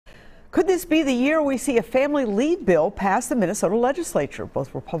Could this be the year we see a family leave bill pass the Minnesota legislature?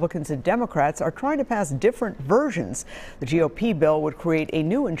 Both Republicans and Democrats are trying to pass different versions. The GOP bill would create a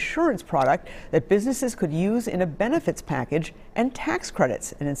new insurance product that businesses could use in a benefits package and tax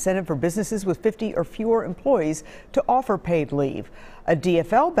credits, an incentive for businesses with 50 or fewer employees to offer paid leave. A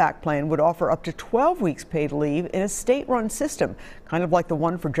DFL-backed plan would offer up to 12 weeks paid leave in a state-run system, kind of like the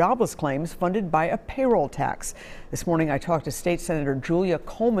one for jobless claims funded by a payroll tax. This morning, I talked to State Senator Julia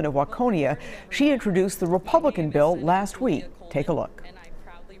Coleman of Waconia. She introduced the Republican bill last week. Take a look.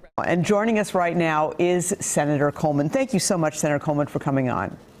 And joining us right now is Senator Coleman. Thank you so much, Senator Coleman, for coming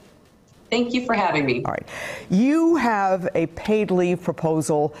on. Thank you for having me. All right. You have a paid leave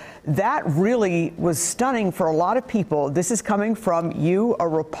proposal that really was stunning for a lot of people. This is coming from you, a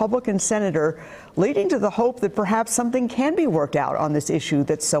Republican senator, leading to the hope that perhaps something can be worked out on this issue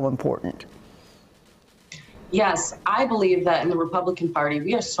that's so important. Yes, I believe that in the Republican Party,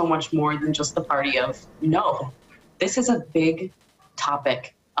 we are so much more than just the party of no. This is a big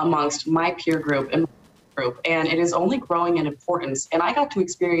topic amongst my peer group and it is only growing in importance. And I got to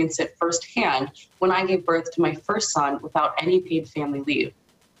experience it firsthand when I gave birth to my first son without any paid family leave.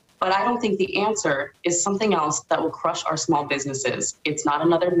 But I don't think the answer is something else that will crush our small businesses. It's not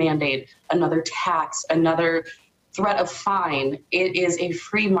another mandate, another tax, another threat of fine. It is a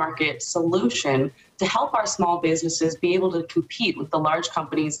free market solution to help our small businesses be able to compete with the large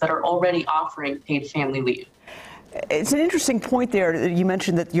companies that are already offering paid family leave. It's an interesting point there. You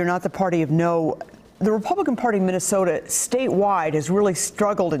mentioned that you're not the party of no. The Republican Party in Minnesota statewide has really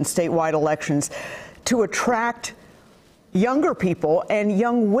struggled in statewide elections to attract younger people and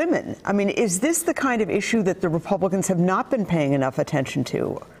young women. I mean, is this the kind of issue that the Republicans have not been paying enough attention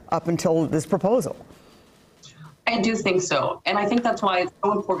to up until this proposal? I do think so. And I think that's why it's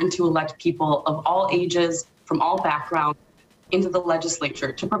so important to elect people of all ages, from all backgrounds, into the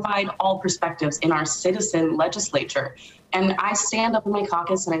legislature to provide all perspectives in our citizen legislature. And I stand up in my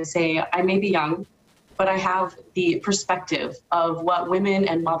caucus and I say, I may be young, but I have the perspective of what women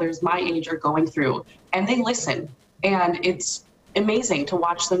and mothers my age are going through. And they listen. And it's amazing to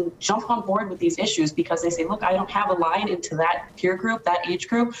watch them jump on board with these issues because they say, look, I don't have a line into that peer group, that age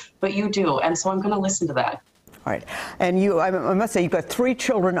group, but you do. And so I'm going to listen to that. All right. And you, I must say, you've got 3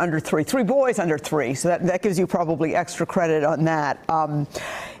 children under 3, 3 boys under 3. So that gives you probably extra credit on that.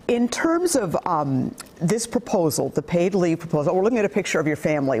 In terms of this proposal, the paid leave proposal, we're looking at a picture of your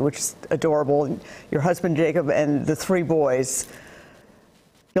family, which is adorable. Your husband, Jacob, and the 3 boys.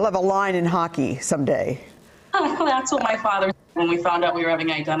 You'll have a line in hockey someday. That's what my father said when we found out we were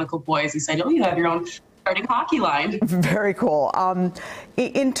having identical boys. He said, oh, you have your own starting hockey line. Very cool.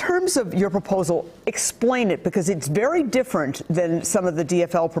 In terms of your proposal, explain it, because it's very different than some of the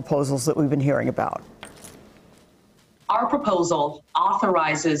DFL proposals that we've been hearing about. Our proposal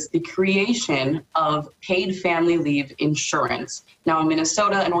authorizes the creation of paid family leave insurance. Now, in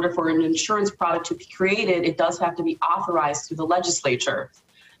Minnesota, in order for an insurance product to be created, it does have to be authorized through the legislature.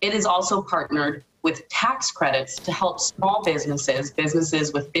 It is also partnered with tax credits to help small businesses,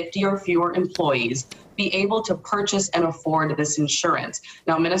 businesses with 50 or fewer employees, be able to purchase and afford this insurance.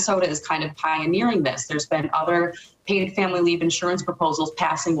 Now, Minnesota is kind of pioneering this. There's been other paid family leave insurance proposals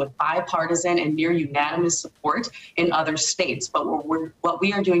passing with bipartisan and near unanimous support in other states. But what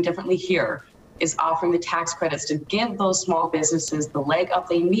we are doing differently here is offering the tax credits to give those small businesses the leg up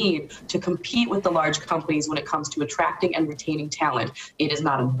they need to compete with the large companies when it comes to attracting and retaining talent. It is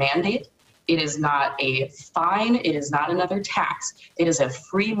not a mandate. It is not a fine. It is not another tax. It is a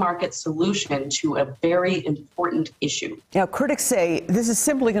free market solution to a very important issue. Now, critics say this is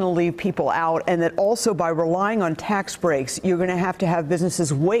simply going to leave people out, and that also by relying on tax breaks, you're going to have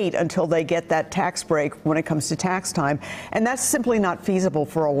businesses wait until they get that tax break when it comes to tax time. And that's simply not feasible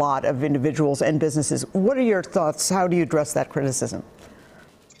for a lot of individuals and businesses. What are your thoughts? How do you address that criticism?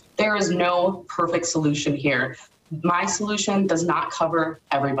 There is no perfect solution here. My solution does not cover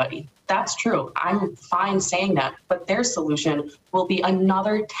everybody. That's true. I'm fine saying that, but their solution will be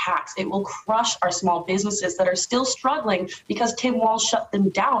another tax. It will crush our small businesses that are still struggling because Tim Walz shut them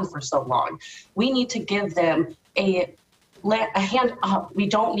down for so long. We need to give them a hand up. We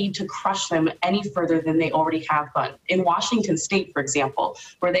don't need to crush them any further than they already have done. In Washington State, for example,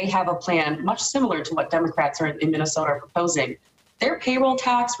 where they have a plan much similar to what Democrats are in Minnesota are proposing, their payroll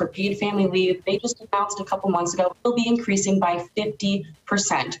tax for paid family leave, they just announced a couple months ago, will be increasing by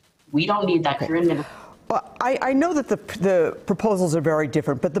 50%. We don't need that here in Minnesota. Well, I know that the proposals are very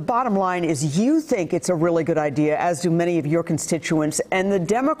different, but the bottom line is you think it's a really good idea, as do many of your constituents, and the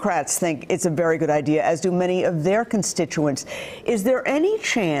Democrats think it's a very good idea, as do many of their constituents. Is there any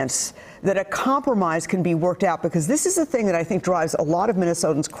chance that a compromise can be worked out? Because this is a thing that I think drives a lot of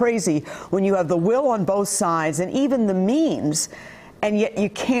Minnesotans crazy, when you have the will on both sides and even the means, and yet you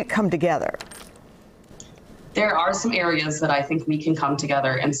can't come together. There are some areas that I think we can come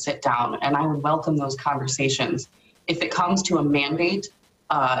together and sit down, and I would welcome those conversations. If it comes to a mandate,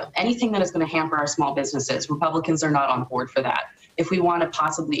 anything that is going to hamper our small businesses, Republicans are not on board for that. If we want to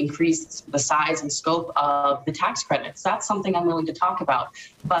possibly increase the size and scope of the tax credits, that's something I'm willing to talk about.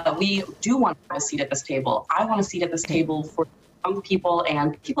 But we do want to have a seat at this table. I want a seat at this table for young people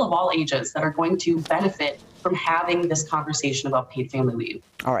and people of all ages that are going to benefit from having this conversation about paid family leave.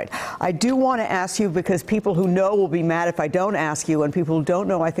 All right. I do want to ask you, because people who know will be mad if I don't ask you, and people who don't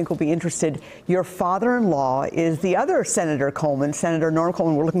know I think will be interested. Your father-in-law is the other Senator Coleman, Senator Norm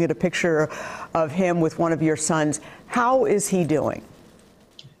Coleman. We're looking at a picture of him with one of your sons. How is he doing?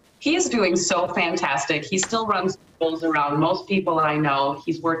 He is doing so fantastic. He still runs schools around most people I know.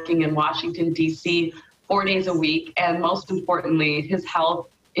 He's working in Washington, D.C. 4 days a week, and most importantly, his health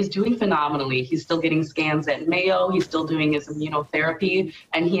is doing phenomenally. He's still getting scans at Mayo, he's still doing his immunotherapy,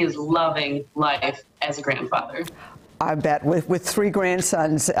 and he is loving life as a grandfather. I bet with 3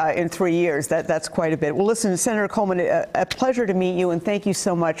 grandsons in 3 years, that's quite a bit. Well, listen, Senator Coleman, a pleasure to meet you, and thank you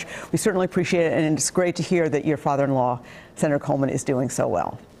so much. We certainly appreciate it, and it's great to hear that your father-in-law, Senator Coleman, is doing so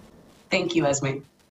well. Thank you, Esme.